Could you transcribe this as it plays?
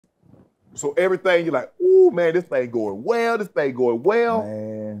So everything you're like, ooh, man, this thing going well. This thing going well.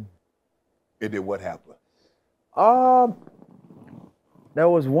 Man. And then what happened? There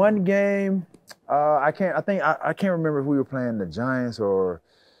was one game. I can't remember if we were playing the Giants or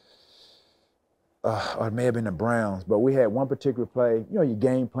it may have been the Browns. But we had one particular play. You know, your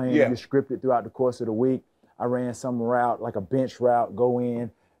game plan, you script it throughout the course of the week. I ran some route, like a bench route, go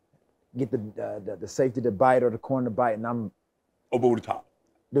in, get the safety to bite or the corner to bite, and I'm over the top.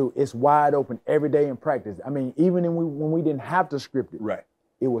 Dude, it's wide open every day in practice. I mean, even when we didn't have to script it, right,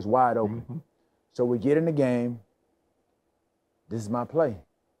 it was wide open. Mm-hmm. So we get in the game. This is my play.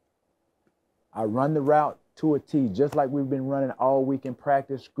 I run the route to a T, just like we've been running all week in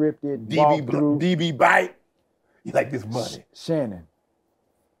practice, scripted, DB bite. You like this money. Shannon,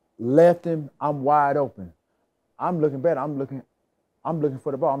 left him, I'm wide open. I'm looking better. I'm looking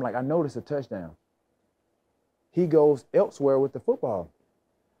for the ball. I'm like, I know this is a touchdown. He goes elsewhere with the football.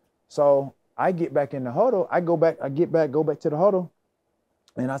 So I get back in the huddle. Go back to the huddle.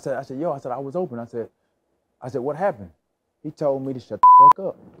 And I said, I was open. I said, what happened? He told me to shut the fuck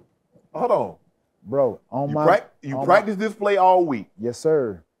up. Hold on. Bro, you practice this play all week. Yes,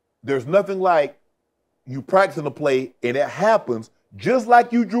 sir. There's nothing like you practicing a play and it happens just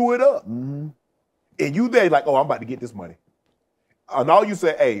like you drew it up. Mm-hmm. And you there like, oh, I'm about to get this money. And all you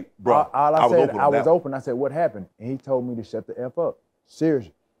said, hey, bro, I was open. I said, what happened? And he told me to shut the F up.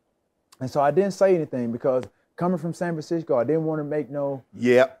 Seriously. And so I didn't say anything because coming from San Francisco, I didn't want to make no.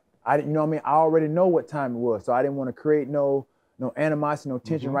 Yeah. I didn't, you know what I mean? I already know what time it was. So I didn't want to create no animosity, no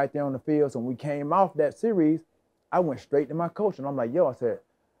tension mm-hmm. right there on the field. So when we came off that series, I went straight to my coach and I'm like, I said,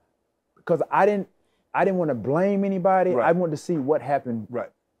 because I didn't want to blame anybody. Right. I wanted to see what happened. Right.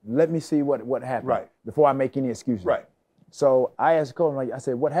 Let me see what happened. Right. Before I make any excuses. Right. So I asked the coach, I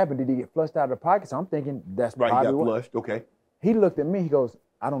said, what happened? Did he get flushed out of the pocket? So I'm thinking that's right. Probably He got flushed. Okay. He looked at me. He goes,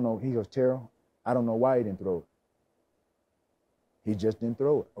 I don't know. He goes, Terrell, I don't know why he didn't throw it. He just didn't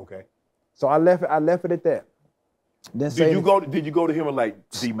throw it. Okay. So I left it at that. Did you go to him and like,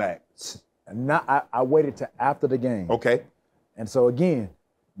 D-Mac? I waited till after the game. Okay. And so again,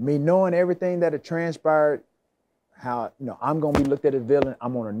 me knowing everything that had transpired, how I'm gonna be looked at as villain.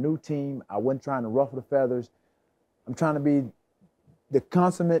 I'm on a new team. I wasn't trying to ruffle the feathers. I'm trying to be the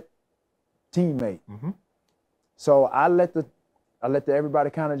consummate teammate. Mm-hmm. So I let everybody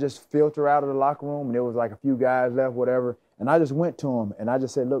kind of just filter out of the locker room, and there was like a few guys left, whatever. And I just went to him and I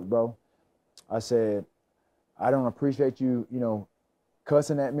just said, look, bro, I said, I don't appreciate you,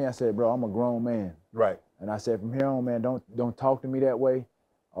 cussing at me. I said, bro, I'm a grown man. Right. And I said, from here on, man, don't talk to me that way.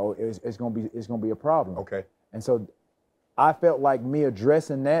 Oh, it's gonna be a problem. Okay. And so I felt like me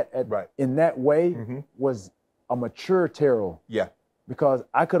addressing that in that way mm-hmm. was a mature Terrell. Yeah. Because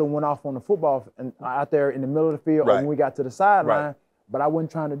I could have went off on the football and out there in the middle of the field or when we got to the sideline, but I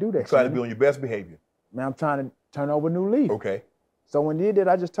wasn't trying to do that. You're trying to be on your best behavior. Man, I'm trying to turn over a new leaf. Okay. So when he did,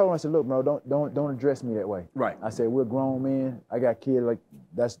 I just told him, I said, look, bro, don't address me that way. Right. I said, we're grown men. I got kids. Like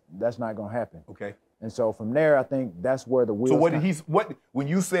that's not gonna happen. Okay. And so from there, I think that's where the wheels. So when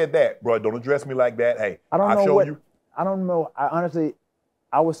you said that, bro, don't address me like that. Hey, I don't know. I honestly,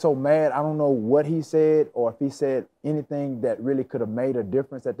 I was so mad. I don't know what he said or if he said anything that really could have made a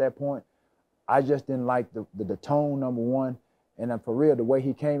difference at that point. I just didn't like the tone, number one, and then for real, the way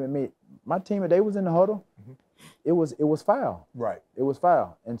he came at me. My team, they was in the huddle. Mm-hmm. It was foul. Right. It was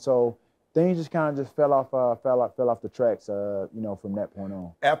foul, and so things just kind of just fell off the tracks. From that point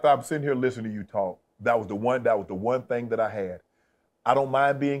on. After I'm sitting here listening to you talk, that was the one thing that I had. I don't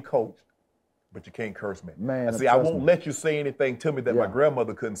mind being coached, but you can't curse me. Man, I won't let you say anything to me that my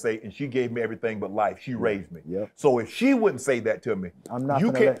grandmother couldn't say, and she gave me everything but life. She raised me. Yep. So if she wouldn't say that to me,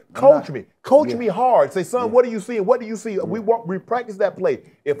 you can't coach me. Coach me hard. Say, son, what do you see? What do you see? Yeah. We practice that play.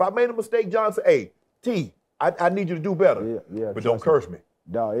 If I made a mistake, John said, hey, T, I need you to do better. Yeah, but don't curse me.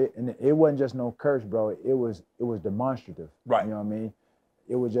 No, it wasn't just no curse, bro. It was demonstrative. Right. You know what I mean?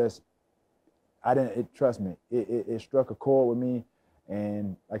 It was just, trust me, it struck a chord with me.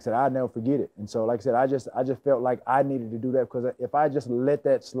 And like I said, I'll never forget it. And so, like I said, I just felt like I needed to do that because if I just let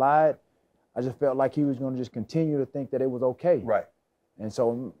that slide, I just felt like he was going to just continue to think that it was okay. Right. And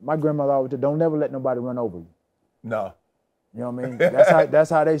so my grandmother always said, don't never let nobody run over you. No. You know what I mean? That's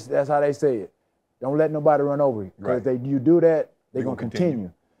how they say it. Don't let nobody run over you. Because if you do that, they're going to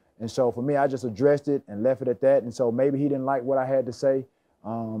continue. And so for me, I just addressed it and left it at that. And so maybe he didn't like what I had to say.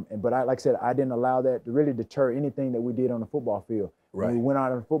 But like I said, I didn't allow that to really deter anything that we did on the football field. Right. When we went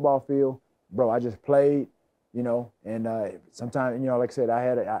out on the football field, bro, I just played. you know, and sometimes, you know, like I said,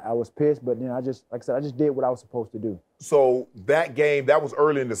 I was pissed, but then I just did what I was supposed to do. So that game, that was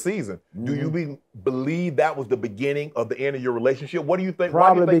early in the season. Do you believe that was the beginning of the end of your relationship? What do you think?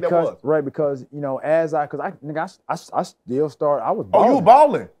 Probably why do you think because, that was? right, because, you know, I still started, I was balling. Oh, you were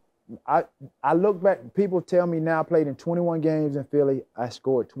balling. I look back, people tell me now I played in 21 games in Philly, I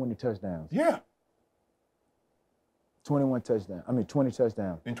scored 20 touchdowns. Yeah. 20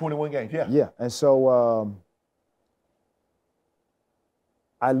 touchdowns. In 21 games, yeah. Yeah, and so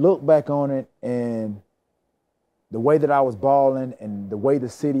I look back on it, and the way that I was balling and the way the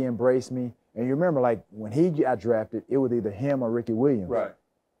city embraced me, and you remember, like, when he got drafted, it was either him or Ricky Williams. Right.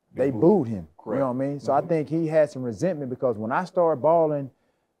 They booed him. Correct. You know what I mean? So I think he had some resentment because when I started balling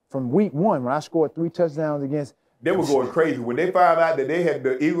from week 1, when I scored 3 touchdowns against, they were going crazy. When they found out that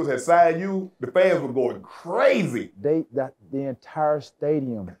the Eagles had signed you, the fans were going crazy. The entire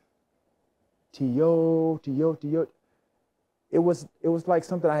stadium, T.O. It was like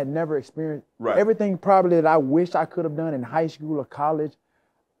something I had never experienced. Right. Everything probably that I wish I could have done in high school or college,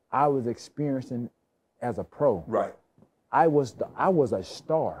 I was experiencing as a pro. Right. I was a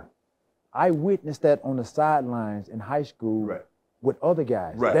star. I witnessed that on the sidelines in high school. Right. With other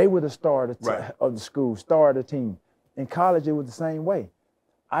guys. Right. They were the star of the, right. of the school, star of the team. In college, it was the same way.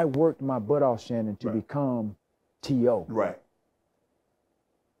 I worked my butt off, Shannon, to become T.O. Right.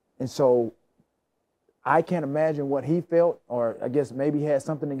 And so I can't imagine what he felt, or I guess maybe he had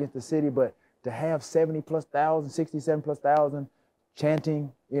something against the city, but to have 70,000+, 67,000+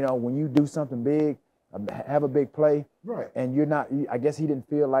 chanting, you know, when you do something big, have a big play, right. and you're not, I guess he didn't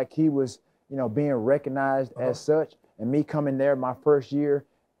feel like he was, you know, being recognized as such. And me coming there my first year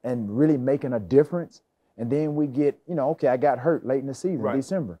and really making a difference. And then we get, you know, okay, I got hurt late in the season,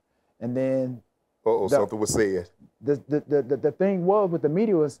 December. And then something was said. The thing with the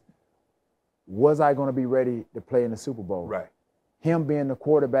media was I going to be ready to play in the Super Bowl? Right. Him being the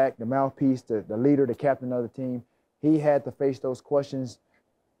quarterback, the mouthpiece, the leader, the captain of the team, he had to face those questions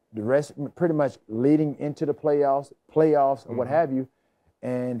the rest pretty much leading into the playoffs or what have you.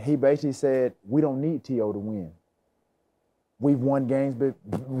 And he basically said, we don't need T.O. to win. We've won games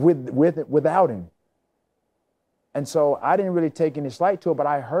without him. And so I didn't really take any slight to it, but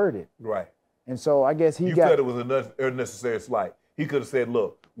I heard it. Right. And so I guess you felt it was an unnecessary slight. He could have said,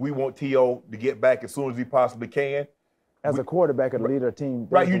 look, we want T.O. to get back as soon as he possibly can. As a quarterback and a leader of the team.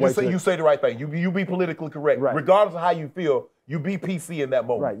 Right, you say the right thing. You be politically correct. Right. Regardless of how you feel, you be PC in that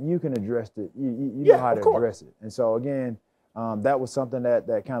moment. Right, you can address it. You know how to address it. And so again, that was something that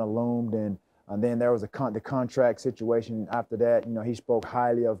kind of loomed, and then there was the contract situation after that. You know, he spoke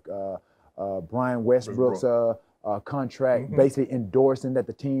highly of Brian Westbrook's contract, basically endorsing that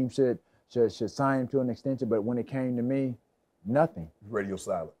the team should sign him to an extension. But when it came to me, nothing. Radio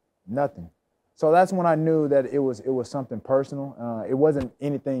silent. Nothing. So that's when I knew that it was something personal. It wasn't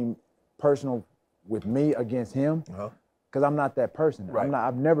anything personal with me against him, because I'm not that person. Right.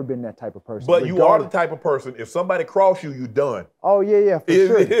 I've never been that type of person. But you are the type of person, if somebody cross you, you're done. Oh yeah, for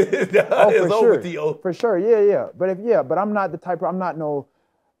sure. It's over, T.O. For sure, yeah. But I'm not the type. I'm not no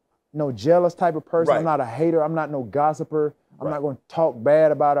jealous type of person. Right. I'm not a hater. I'm not no gossiper. I'm not going to talk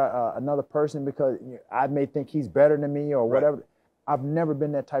bad about another person because I may think he's better than me or whatever. I've never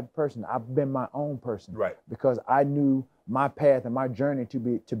been that type of person. I've been my own person. Right. Because I knew my path and my journey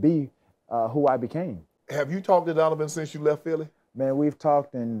to be who I became. Have you talked to Donovan since you left Philly? Man, we've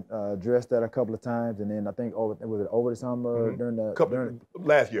talked and addressed that a couple of times, and then I think over the summer during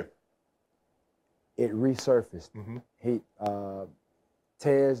last year. It resurfaced. He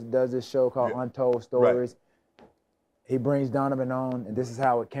Tez does this show called Untold Stories. He brings Donovan on, and this is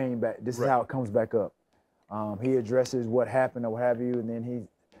how it came back. This is how it comes back up. He addresses what happened or what have you, and then he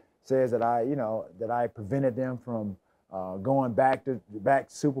says that I prevented them from going back to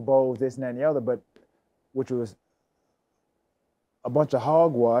Super Bowls, this and that and the other, but which was a bunch of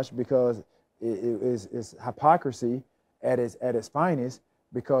hogwash because it's hypocrisy at its finest.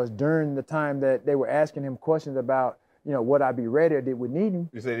 Because during the time that they were asking him questions about, would I be ready or did we need him?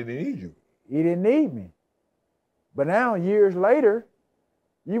 He said he didn't need you. He didn't need me. But now, years later,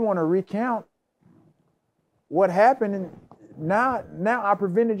 you want to recount what happened, and now I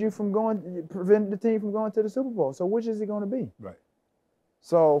prevented the team from going to the Super Bowl. So which is it going to be? Right.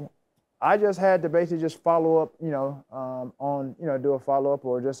 So I just had to basically just follow up, do a follow up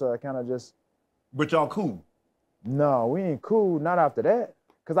or just kind of just. But y'all cool? No, we ain't cool. Not after that.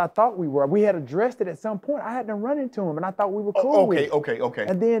 Because I thought we were. We had addressed it at some point. I hadn't run into him, and I thought we were cool. Okay.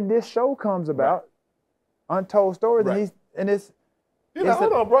 And then this show comes about, Untold Stories, and it's.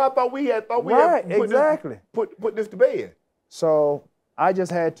 Hold on, bro. I thought we had exactly put this to bed. So I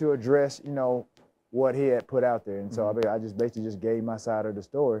just had to address, what he had put out there. And so I just basically just gave my side of the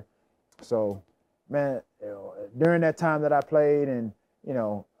story. So, man, during that time that I played, and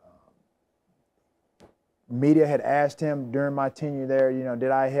media had asked him during my tenure there,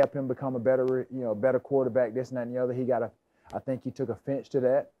 did I help him become a better, better quarterback, this and that and the other. I think he took offense to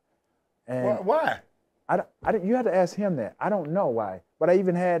that. And why? You had to ask him that. I don't know why. But I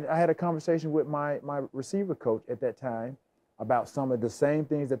had a conversation with my receiver coach at that time about some of the same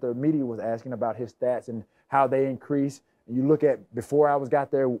things that the media was asking about his stats and how they increased. And you look at before I got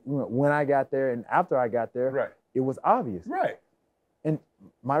there, when I got there, and after I got there, right. It was obvious. Right. And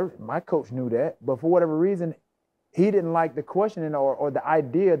my coach knew that, but for whatever reason, he didn't like the questioning or the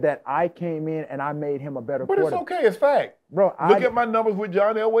idea that I came in and I made him a better quarterback. But it's okay, it's fact. Bro, look at my numbers with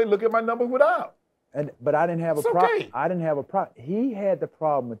John Elway, look at my numbers without. But I didn't have a problem. Okay. I didn't have a problem. He had the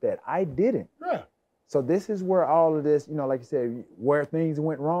problem with that. I didn't. Yeah. So this is where all of this, like you said, where things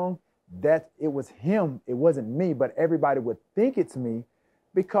went wrong, it was him. It wasn't me, but everybody would think it's me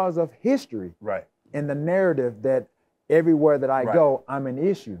because of history. Right. And the narrative that everywhere that I go, I'm an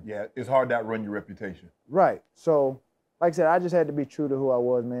issue. Yeah, it's hard to outrun your reputation. Right. So, like I said, I just had to be true to who I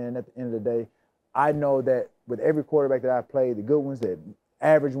was, man. At the end of the day, I know that with every quarterback that I played, the good ones, the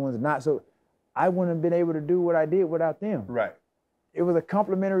average ones, not so, I wouldn't have been able to do what I did without them. Right. It was a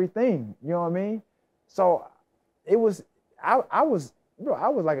complimentary thing. You know what I mean? So it was, I was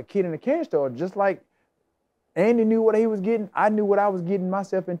like a kid in a candy store. Just like Andy knew what he was getting, I knew what I was getting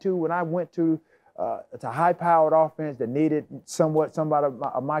myself into when I went to high-powered offense that needed somebody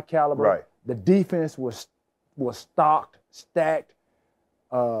of my caliber. Right. The defense was stacked.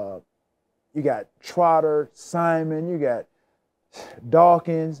 You got Trotter, Simon, you got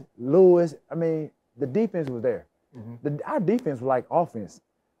Dawkins, Lewis. I mean, the defense was there. Mm-hmm. Our defense was like offense.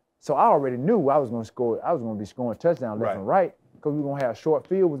 So I already knew I was going to score. I was going to be scoring touchdowns left and right because we were going to have a short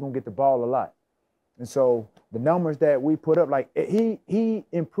field. We were going to get the ball a lot. And so the numbers that we put up, like he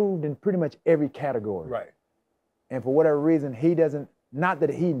improved in pretty much every category. Right. And for whatever reason, he doesn't, not that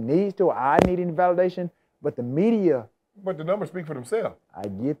he needs to or I need any validation, but the media. But the numbers speak for themselves. I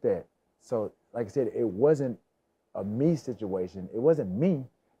get that. So like I said, it wasn't a me situation. It wasn't me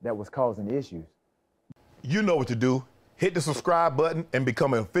that was causing the issues. You know what to do. Hit the subscribe button and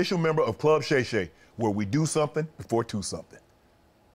become an official member of Club Shay Shay, where we do something before two something.